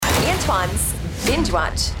Antoine's Binge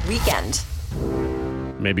Watch Weekend.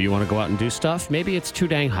 Maybe you want to go out and do stuff. Maybe it's too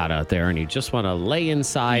dang hot out there and you just want to lay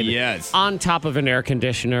inside on top of an air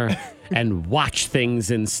conditioner and watch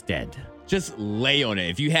things instead. Just lay on it.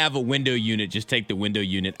 If you have a window unit, just take the window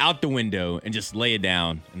unit out the window and just lay it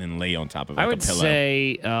down and then lay on top of it like a pillow.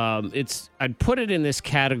 I would say I'd put it in this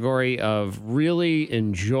category of really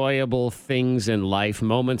enjoyable things in life,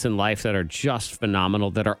 moments in life that are just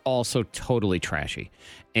phenomenal, that are also totally trashy.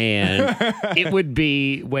 And it would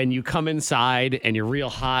be when you come inside and you're real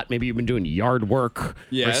hot, maybe you've been doing yard work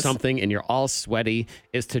or something and you're all sweaty,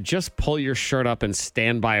 is to just pull your shirt up and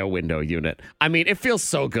stand by a window unit. I mean, it feels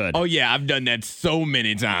so good. Oh, yeah, I've done that so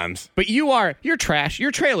many times. But you're trash.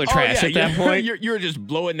 You're trailer trash at that point. You're just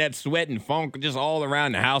blowing that sweat and funk just all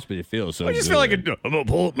around the house, but it feels so good. I just feel like I'm going to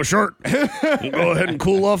pull up my shirt and go ahead and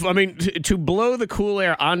cool off. I mean, to blow the cool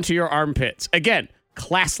air onto your armpits. Again,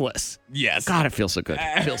 classless. Yes. God, it feels so good.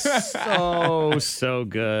 It feels so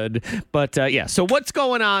good. But so what's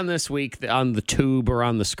going on this week on the tube or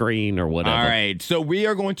on the screen or whatever? All right. So we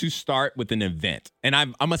are going to start with an event. And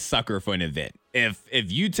I'm a sucker for an event.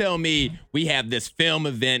 If you tell me we have this film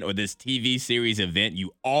event or this TV series event,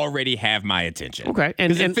 you already have my attention. Okay.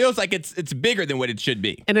 Because it feels like it's bigger than what it should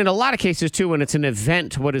be. And in a lot of cases, too, when it's an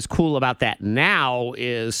event, what is cool about that now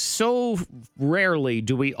is so rarely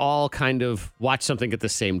do we all kind of watch something at the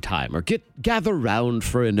same time or gather round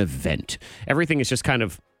for an event. Everything is just kind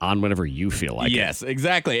of on whenever you feel like it. Yes,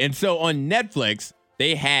 exactly. And so on Netflix,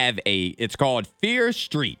 they have it's called Fear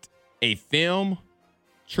Street, a film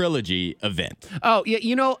trilogy event. Oh,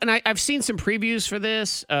 yeah, and I've seen some previews for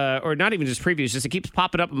this, or not even just previews, just it keeps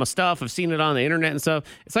popping up in my stuff. I've seen it on the internet and stuff.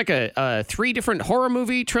 It's like a 3 different horror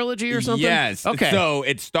movie trilogy or something? Yes. Okay. So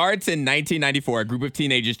it starts in 1994. A group of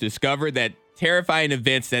teenagers discover that terrifying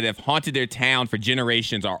events that have haunted their town for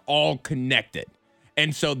generations are all connected.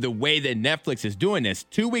 And so the way that Netflix is doing this,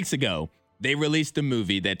 2 weeks ago, they released a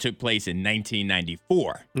movie that took place in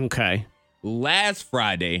 1994. Okay. Last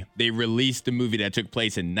Friday, they released a movie that took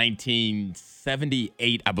place in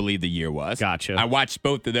 1978, I believe the year was. Gotcha. I watched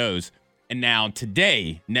both of those. And now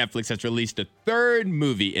today, Netflix has released a third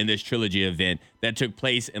movie in this trilogy event that took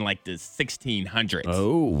place in like the 1600s.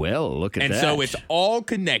 Oh, well, look at that. And so it's all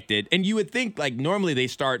connected. And you would think like normally they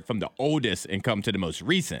start from the oldest and come to the most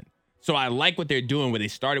recent. So I like what they're doing where they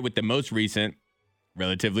started with the most recent,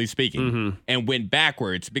 relatively speaking, and went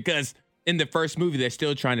backwards because in the first movie, they're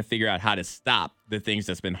still trying to figure out how to stop the things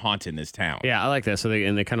that's been haunting this town. Yeah, I like that. So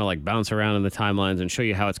they kind of like bounce around in the timelines and show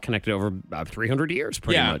you how it's connected over about 300 years,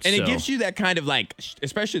 pretty much. And it gives you that kind of like,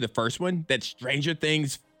 especially the first one, that Stranger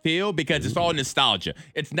Things feel because it's all nostalgia.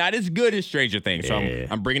 It's not as good as Stranger Things, so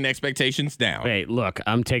I'm bringing the expectations down. Hey, look,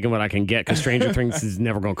 I'm taking what I can get because Stranger Things is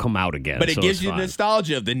never going to come out again. But it gives you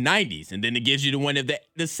nostalgia of the 90s, and then it gives you the one of the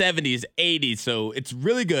 70s, 80s, so it's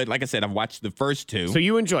really good. Like I said, I've watched the first two. So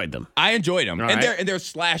you enjoyed them? I enjoyed them. All and right. they're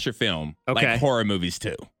slasher film, okay, like horror movies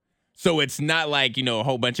too. So it's not like, a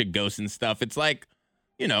whole bunch of ghosts and stuff. It's like,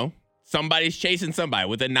 somebody's chasing somebody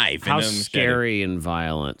with a knife. How scary and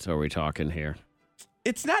violent are we talking here?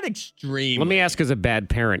 It's not extreme. Let me ask as a bad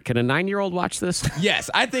parent, can a 9-year-old watch this? Yes,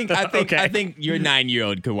 I think your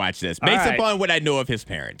 9-year-old could watch this based upon what I know of his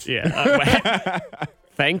parents. Yeah.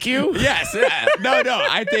 Thank you. Yes. No.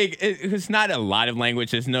 I think it's not a lot of language.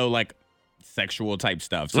 There's no like sexual type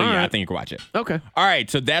stuff. So I think you can watch it. Okay. All right.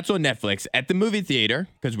 So that's on Netflix at the movie theater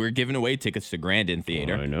because we're giving away tickets to Grandin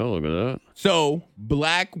Theater. I know. Look at that. So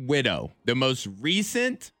Black Widow, the most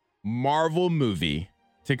recent Marvel movie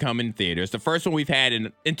to come in theaters. The first one we've had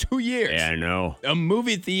in 2 years. Yeah, I know. A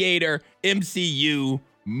movie theater MCU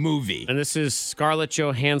movie. And this is Scarlett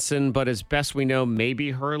Johansson, but as best we know,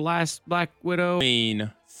 maybe her last Black Widow. I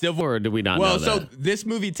mean, Civil War, or do we not know that? Well, so this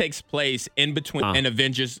movie takes place in between an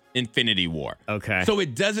Avengers Infinity War. Okay. So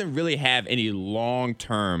it doesn't really have any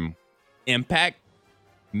long-term impact.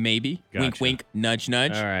 Maybe. Gotcha. Wink, wink, nudge,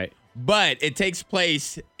 nudge. All right. But it takes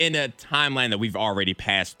place in a timeline that we've already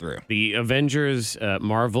passed through. The Avengers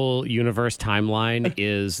Marvel Universe timeline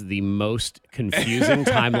is the most confusing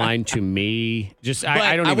timeline to me.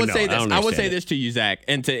 I don't even know. I will say this to you, Zach,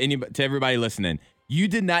 and to everybody listening. You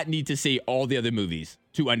did not need to see all the other movies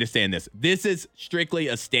to understand this. This is strictly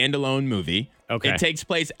a standalone movie. Okay. It takes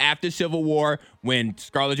place after Civil War when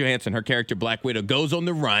Scarlett Johansson, her character Black Widow, goes on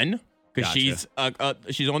the run because she's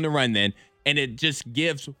on the run then, and it just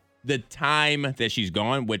gives the time that she's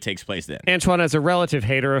gone, what takes place then. Antoine, as a relative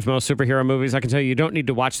hater of most superhero movies, I can tell you don't need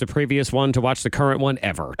to watch the previous one to watch the current one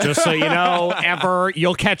ever. Just so you know,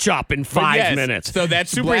 you'll catch up in 5 minutes. So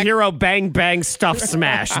that's superhero bang bang stuff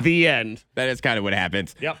smash. The end. That is kind of what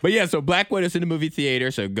happens. Yep. But yeah, so Black Widow's in the movie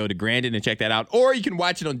theater, so go to Grandin and check that out. Or you can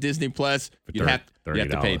watch it on Disney Plus. You have to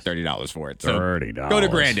pay $30 for it. So $30. Go to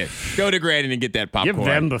Grandin. Go to Grandin and get that popcorn. Give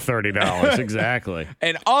them the $30. Exactly.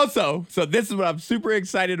 And also, so this is what I'm super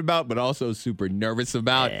excited about, but also super nervous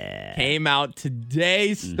about. Came out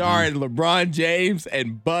today, starring LeBron James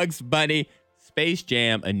and Bugs Bunny. Space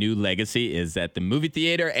Jam: A New Legacy is at the movie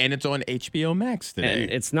theater, and it's on HBO Max today.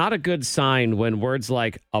 And it's not a good sign when words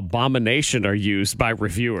like abomination are used by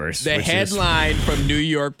reviewers. The headline from New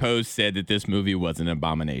York Post said that this movie was an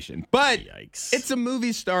abomination. But Yikes. It's a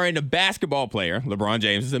movie starring a basketball player, LeBron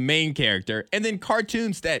James is the main character, and then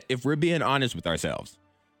cartoons that, if we're being honest with ourselves,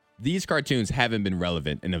 these cartoons haven't been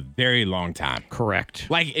relevant in a very long time. Correct.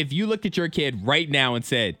 Like, if you looked at your kid right now and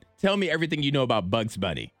said, tell me everything you know about Bugs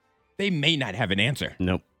Bunny, they may not have an answer.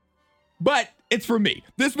 Nope. But it's for me.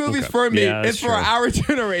 This movie's for me. Yeah, it's for our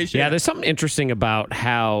generation. Yeah, there's something interesting about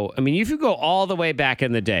how, I mean, if you go all the way back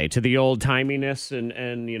in the day to the old timiness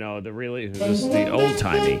and you know, the old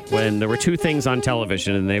timey, when there were two things on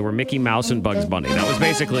television and they were Mickey Mouse and Bugs Bunny. That was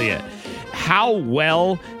basically it. How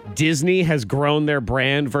well Disney has grown their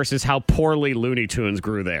brand versus how poorly Looney Tunes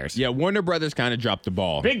grew theirs. Yeah, Warner Brothers kind of dropped the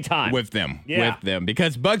ball. Big time. With them. Yeah. With them.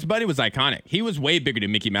 Because Bugs Bunny was iconic. He was way bigger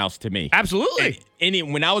than Mickey Mouse to me. Absolutely.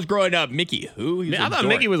 And when I was growing up, Mickey, who? I thought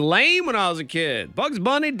Mickey was lame when I was a kid. Bugs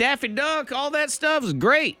Bunny, Daffy Duck, all that stuff was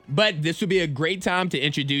great. But this would be a great time to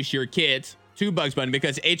introduce your kids to Bugs Bunny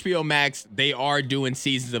because HBO Max, they are doing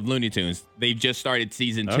seasons of Looney Tunes. They've just started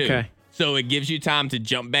season 2. Okay. So it gives you time to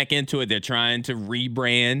jump back into it. They're trying to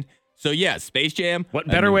rebrand. So yeah, Space Jam. What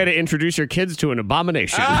better way to introduce your kids to an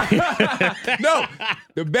abomination? No,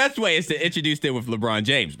 the best way is to introduce them with LeBron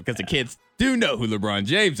James because the kids do know who LeBron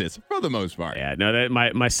James is for the most part. Yeah, no,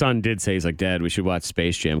 that my son did say, he's like, Dad, we should watch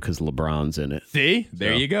Space Jam because LeBron's in it. See,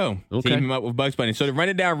 there you go. Okay. Team him up with Bugs Bunny. So to run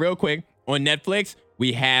it down real quick, on Netflix,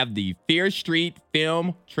 we have the Fear Street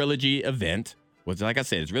Film Trilogy event, which, like I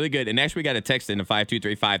said, is really good. And actually, we got a text in the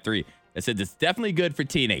 52353 that said it's definitely good for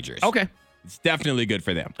teenagers. Okay. It's definitely good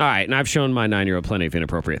for them. All right, and I've shown my 9-year-old plenty of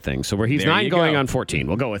inappropriate things. So he's There 9 you going go. on 14.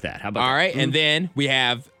 We'll go with that. How about All that? right, and then we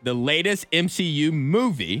have the latest MCU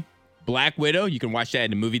movie, Black Widow. You can watch that in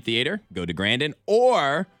the movie theater. Go to Grandin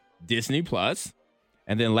or Disney Plus.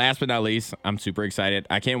 And then last but not least, I'm super excited.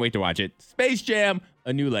 I can't wait to watch it. Space Jam: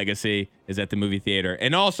 A New Legacy is at the movie theater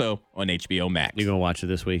and also on HBO Max. You going to watch it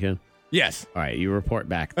this weekend? Yes. All right, you report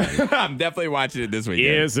back then. I'm definitely watching it this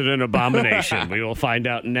weekend. Is it an abomination? We will find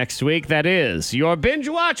out next week. That is your Binge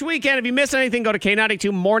Watch Weekend. If you miss anything, go to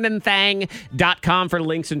K92morningthang.com for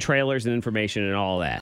links and trailers and information and all that.